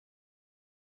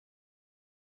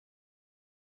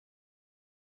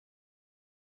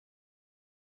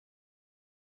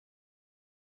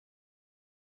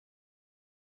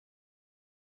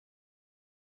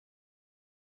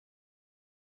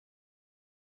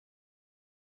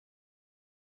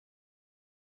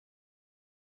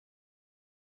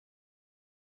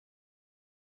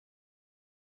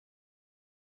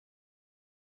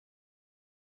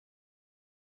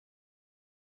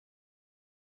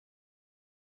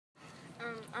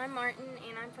I'm Martin,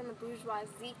 and I'm from the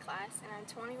Bourgeoisie class, and I'm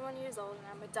 21 years old, and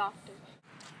I'm a doctor.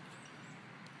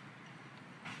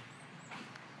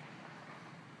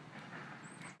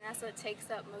 And that's what takes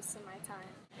up most of my time.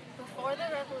 Before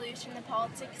the revolution, the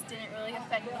politics didn't really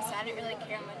affect me, so I didn't really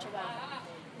care much about it.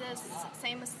 The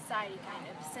same with society, kind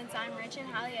of. Since I'm rich and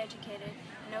highly educated,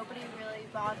 nobody really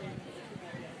bothered me.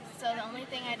 So the only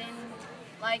thing I didn't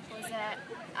like was that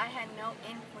I had no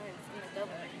influence in the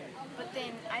government. But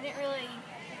then I didn't really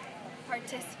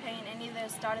participate in any of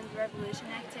those start of the revolution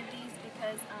activities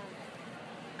because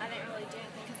I didn't really do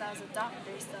anything because I was a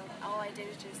doctor, so all I did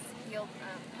was just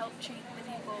help treat the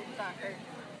people who got hurt.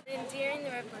 And during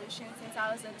the revolution, since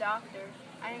I was a doctor,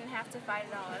 I didn't have to fight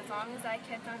at all. As long as I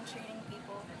kept on treating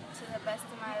people to the best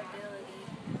of my ability,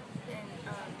 then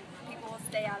people would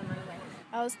stay out of my way.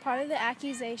 I was part of the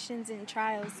accusations and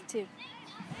trials too.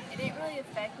 It didn't really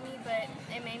affect me, but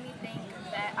it made me think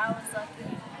that I was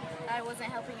lucky I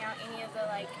wasn't helping out any of the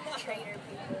traitor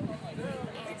people,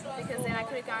 and because then I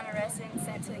could have gotten arrested and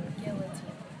sent to the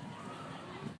guillotine.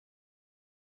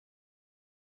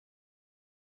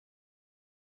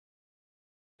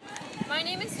 My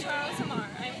name is Charles Amar.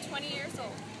 I am 20 years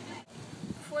old.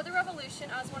 Before the revolution,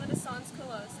 I was one of the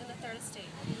sans-culottes in the Third Estate.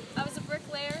 I was a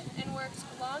bricklayer and worked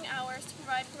long hours to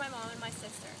provide for my mom and my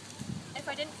sister. If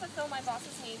I didn't fulfill my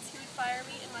boss's needs, he would fire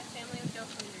me and my family would go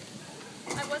hungry.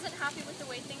 I wasn't happy with the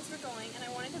way things were going, and I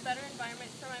wanted a better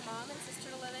environment for my mom and sister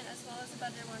to live in, as well as a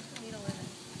better one for me to live in.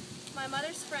 My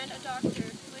mother's friend, a doctor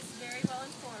who was very well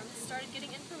informed, started getting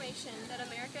information that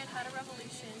America had had a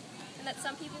revolution and that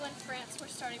some people in France were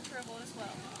starting to revolt as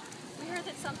well. We heard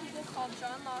that some people called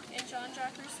John Locke and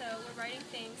Jean-Jacques Rousseau were writing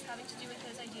things having to do with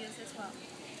his ideas as well.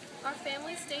 Our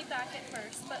family stayed back at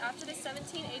first, but after the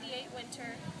 1788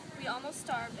 winter, we almost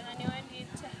starved, and I knew I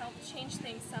needed to help change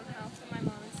things somehow for my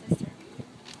mom and sister.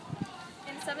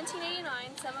 In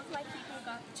 1789, some of my people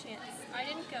got the chance. I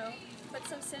didn't go, but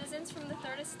some citizens from the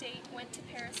Third Estate went to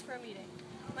Paris for a meeting.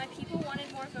 My people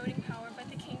wanted more voting power, but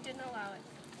the king didn't allow it.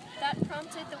 That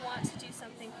prompted the want to do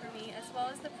something for me, as well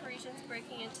as the Parisians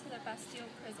breaking into the Bastille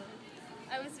prison.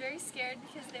 I was very scared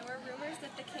because there were rumors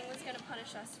that the king was going to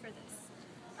punish us for this.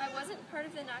 I wasn't part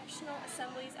of the National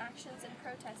Assembly's actions in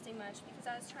protesting much because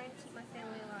I was trying to keep my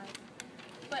family alive.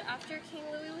 But after King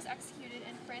Louis was executed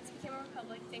and France became a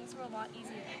republic, things were a lot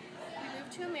easier. We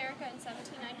moved to America in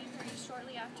 1793,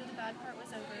 shortly after the bad part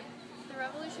was over. The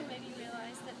revolution made me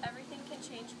realize that everything can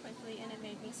change quickly, and it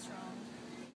made me strong.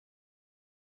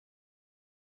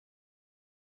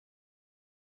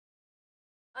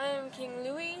 I am King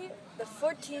Louis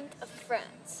XIV of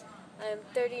France. I am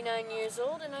 39 years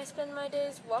old and I spend my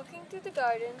days walking through the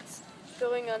gardens,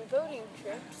 going on boating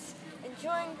trips,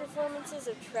 enjoying performances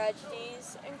of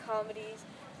tragedies and comedies,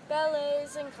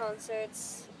 ballets and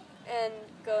concerts, and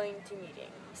going to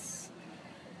meetings.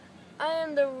 I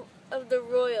am of the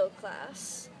royal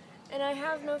class, and I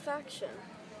have no faction.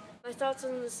 My thoughts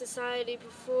on the society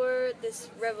before this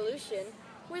revolution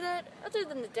were that, other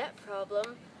than the debt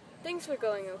problem, things were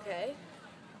going okay.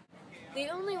 The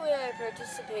only way I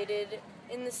participated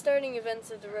in the starting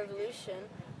events of the revolution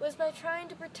was by trying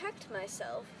to protect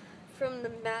myself from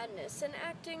the madness and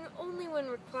acting only when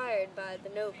required by the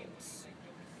nobles.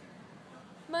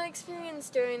 My experience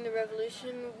during the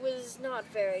revolution was not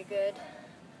very good,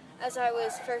 as I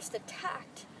was first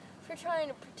attacked for trying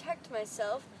to protect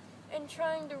myself and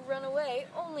trying to run away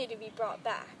only to be brought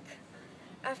back.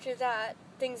 After that,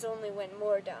 things only went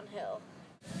more downhill.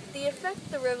 The effect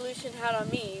the revolution had on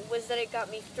me was that it got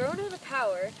me thrown out of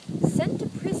power, sent to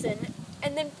prison,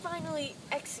 and then finally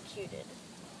executed.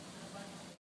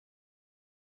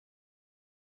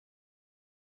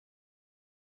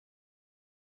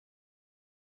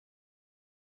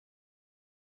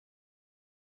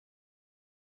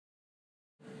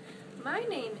 My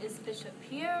name is Bishop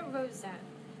Pierre Rosanne,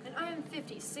 and I am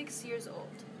 56 years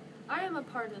old. I am a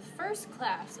part of the first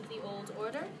class of the Old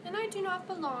Order, and I do not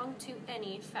belong to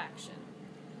any faction.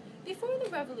 Before the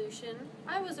Revolution,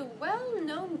 I was a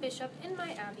well-known bishop in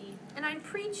my abbey, and I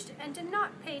preached and did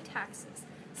not pay taxes,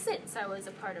 since I was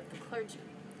a part of the clergy.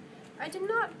 I did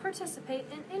not participate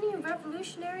in any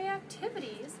revolutionary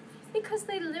activities because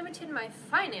they limited my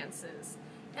finances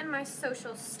and my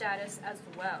social status as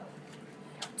well.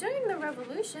 During the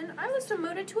Revolution, I was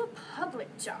demoted to a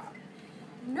public job.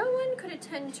 No one could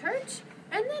attend church,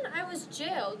 and then I was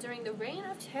jailed during the Reign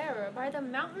of Terror by the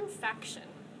Mountain faction.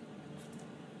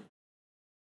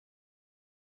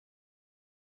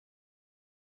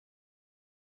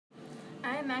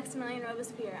 I am Maximilian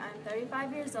Robespierre. I am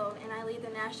 35 years old, and I lead the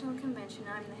National Convention.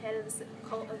 I am the head of the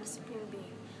cult of the Supreme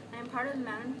Being. I am part of the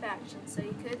Mountain faction, so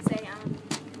you could say I'm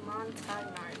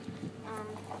Montagnard.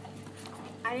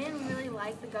 I didn't really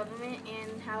like the government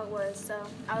and how it was, so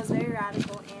I was very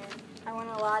radical and I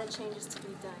wanted a lot of changes to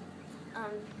be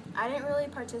done. I didn't really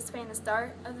participate in the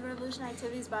start of the revolution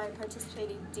activities, but I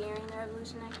participated during the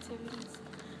revolution activities.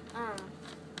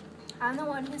 I'm the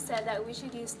one who said that we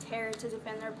should use terror to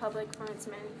defend the republic from its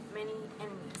many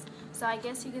enemies. So I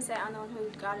guess you could say I'm the one who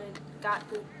got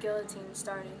the guillotine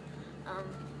started.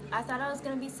 I thought I was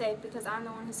going to be safe because I'm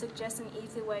the one who suggested an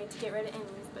easy way to get rid of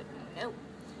enemies, but nope.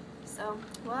 So,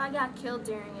 well, I got killed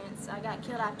during it. So I got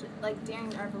killed during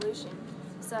the revolution.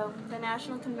 So the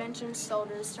National Convention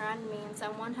soldiers surrounded me and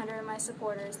some 100 of my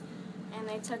supporters, and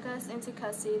they took us into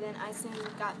custody. Then I soon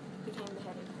became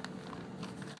beheaded.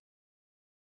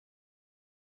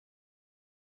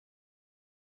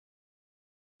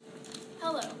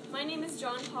 Hello, my name is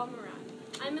John Paul Moran.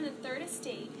 I'm in the Third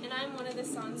Estate, and I'm one of the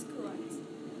Sans Culottes.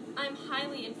 I'm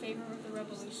highly in favor of the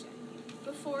revolution.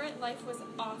 Before it, life was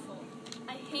awful.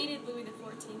 I hated Louis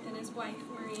XIV and his wife,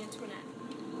 Marie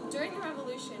Antoinette. During the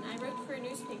revolution, I wrote for a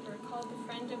newspaper called The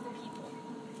Friend of the People.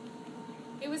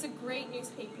 It was a great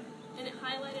newspaper, and it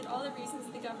highlighted all the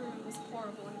reasons the government was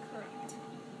horrible and corrupt.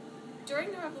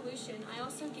 During the revolution, I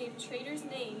also gave traitors'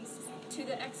 names to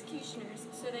the executioners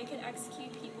so they could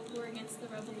execute people who were against the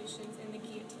revolutions and the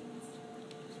guillotines.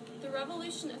 The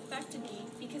revolution affected me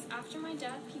because after my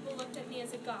death, people looked at me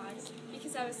as a god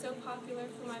because I was so popular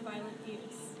for my violent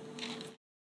views.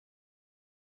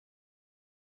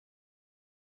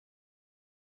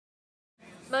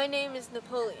 My name is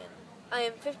Napoleon. I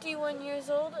am 51 years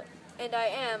old, and I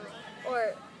am,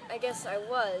 or I guess I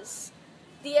was,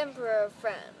 the Emperor of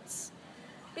France.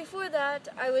 Before that,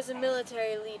 I was a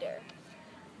military leader.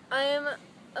 I am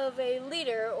of a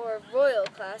leader or royal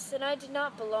class, and I did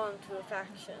not belong to a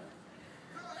faction.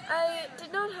 I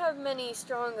did not have many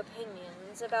strong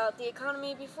opinions about the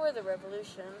economy before the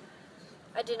revolution.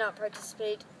 I did not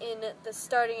participate in the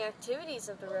starting activities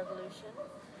of the revolution.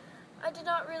 I did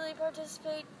not really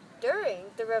participate during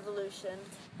the revolution.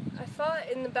 I fought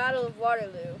in the Battle of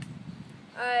Waterloo.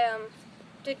 I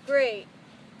did great.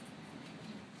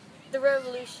 The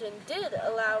revolution did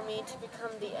allow me to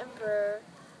become the Emperor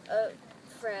of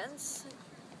France,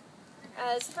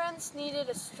 as France needed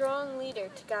a strong leader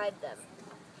to guide them.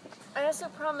 I also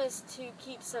promised to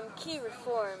keep some key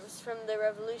reforms from the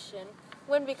revolution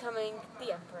when becoming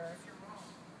the Emperor.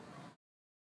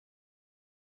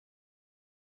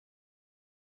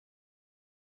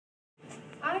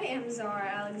 I am Tsar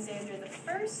Alexander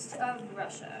I of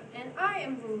Russia, and I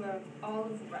am ruler of all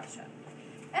of Russia.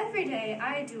 Every day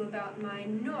I do about my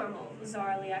normal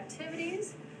Tsarly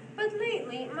activities, but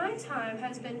lately my time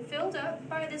has been filled up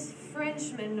by this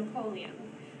Frenchman Napoleon.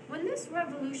 When this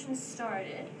revolution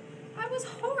started, I was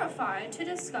horrified to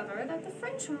discover that the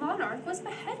French monarch was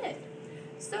beheaded,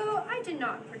 so I did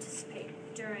not participate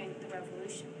during the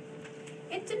revolution.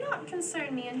 It did not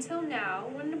concern me until now,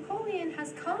 when Napoleon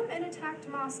has come and attacked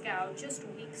Moscow just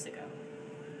weeks ago.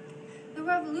 The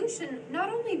revolution not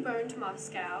only burned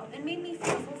Moscow and made me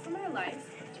fearful for my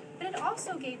life, but it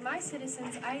also gave my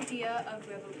citizens idea of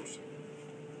revolution.